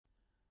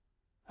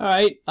All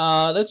right,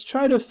 let's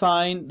try to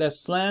find the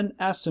slant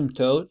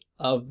asymptote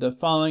of the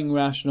following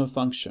rational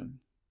function.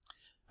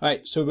 All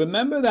right, so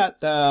remember that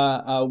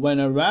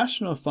when a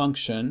rational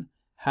function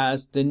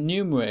has the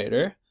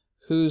numerator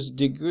whose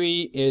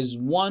degree is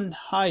 1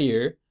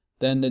 higher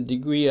than the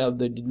degree of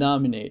the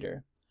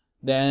denominator,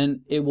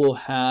 then it will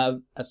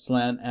have a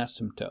slant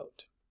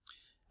asymptote.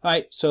 All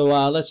right, so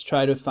let's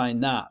try to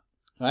find that.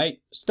 All right,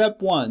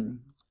 step 1,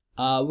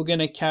 we're going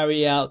to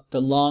carry out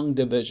the long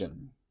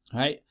division.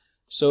 All right,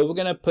 so we're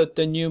going to put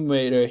the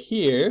numerator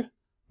here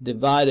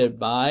divided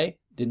by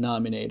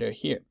denominator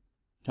here.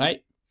 All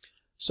right,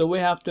 so we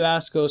have to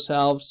ask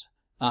ourselves,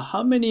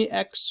 how many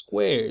x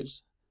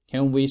squares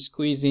can we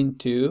squeeze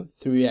into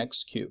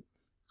 3x cubed?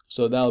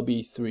 So that will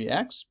be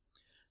 3x.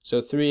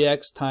 So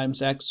 3x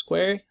times x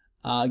squared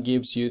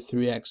gives you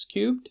 3x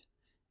cubed.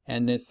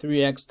 And then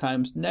 3x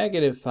times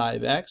negative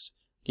 5x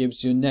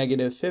gives you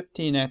negative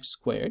 15x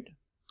squared.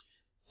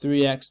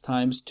 3x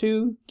times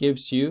 2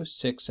 gives you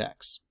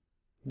 6x.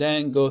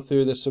 Then go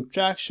through the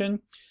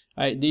subtraction.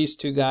 All right, these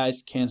two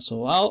guys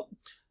cancel out.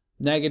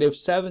 Negative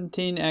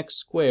 17x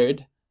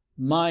squared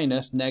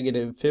minus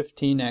negative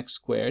 15x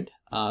squared.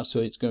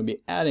 So it's going to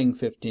be adding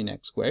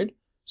 15x squared.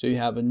 So you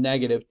have a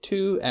negative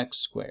 2x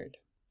squared.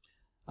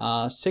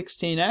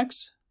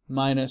 16x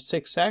minus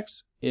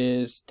 6x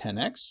is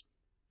 10x.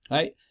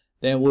 Right?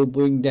 Then we'll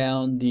bring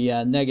down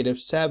the negative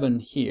 7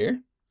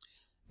 here.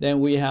 Then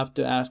we have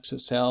to ask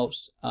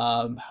ourselves,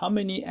 how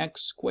many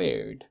x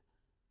squared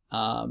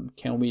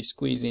can we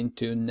squeeze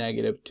into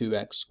negative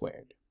 2x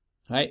squared?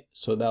 Right?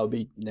 So that will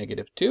be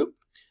negative 2.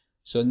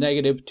 So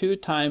negative 2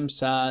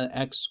 times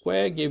x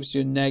squared gives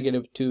you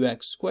negative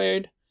 2x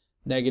squared.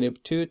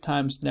 Negative 2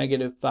 times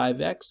negative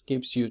 5x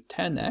gives you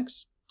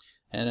 10x.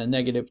 And a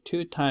negative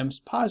 2 times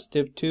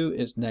positive 2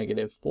 is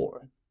negative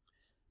 4.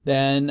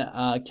 Then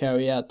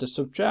carry out the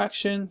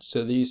subtraction.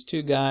 So these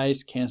two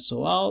guys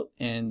cancel out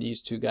and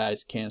these two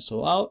guys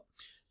cancel out.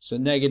 So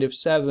negative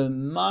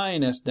 7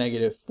 minus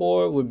negative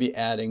 4 would be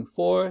adding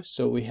 4.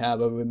 So we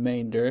have a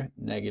remainder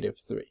negative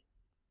 3.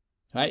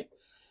 Right?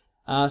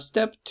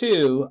 Step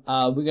 2,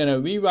 we're going to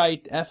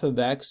rewrite f of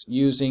x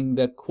using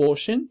the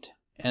quotient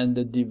and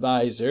the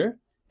divisor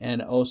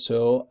and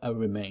also a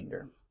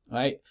remainder.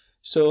 Right?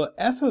 So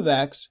f of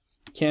x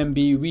can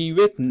be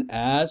rewritten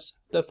as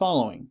the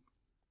following.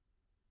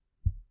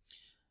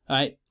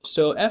 Alright,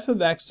 so f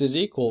of x is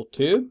equal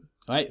to,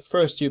 right,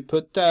 first you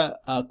put the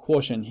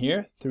quotient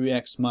here,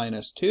 3x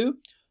minus 2,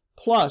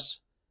 plus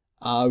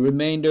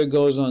remainder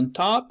goes on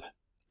top,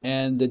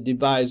 and the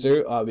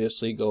divisor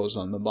obviously goes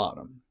on the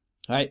bottom.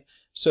 Right,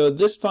 so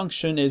this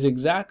function is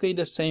exactly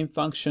the same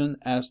function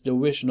as the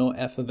original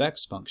f of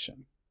x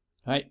function.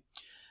 Right,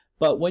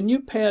 but when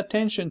you pay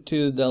attention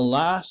to the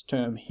last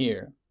term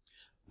here,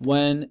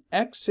 when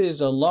x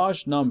is a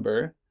large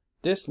number,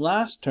 this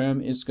last term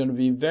is going to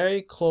be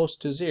very close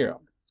to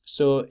 0.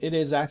 So it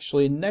is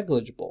actually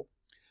negligible.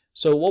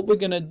 So what we're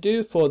going to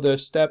do for the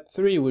step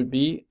 3 would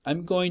be,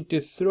 I'm going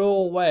to throw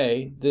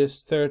away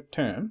this third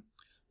term,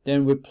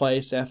 then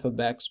replace f of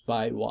x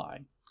by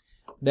y.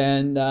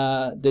 Then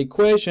the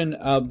equation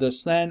of the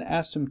slant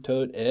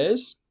asymptote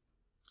is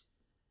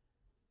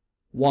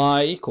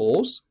y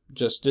equals,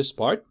 just this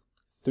part,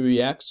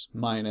 3x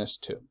minus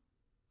 2.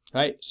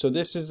 Right, so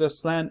this is the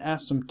slant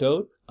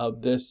asymptote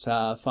of this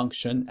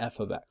function f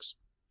of x.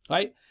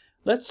 Right,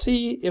 let's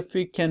see if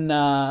we can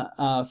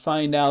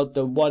find out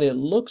what it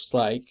looks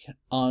like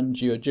on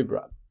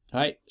GeoGebra.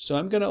 Right, so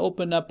I'm going to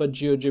open up a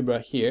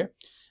GeoGebra here.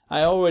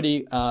 I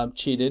already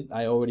cheated.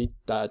 I already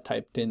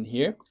typed in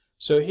here.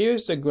 So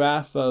here's the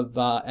graph of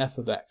f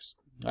of x.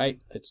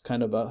 Right, it's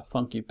kind of a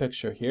funky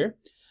picture here.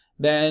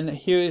 Then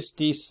here is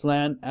the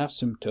slant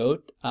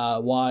asymptote,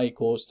 y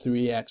equals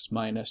 3x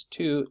minus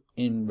 2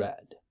 in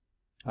red.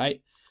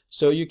 Right,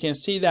 so you can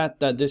see that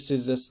this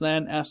is the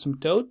slant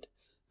asymptote.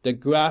 The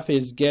graph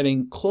is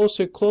getting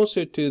closer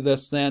to the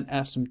slant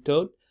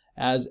asymptote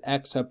as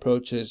x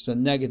approaches a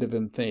negative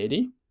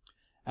infinity.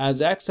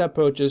 As x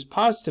approaches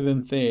positive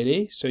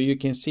infinity, so you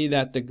can see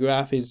that the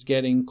graph is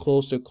getting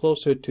closer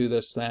to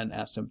the slant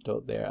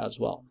asymptote there as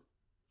well.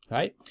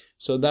 Right,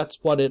 so that's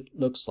what it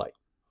looks like.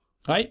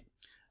 Right,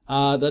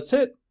 that's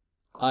it.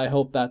 I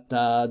hope that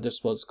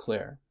this was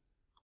clear.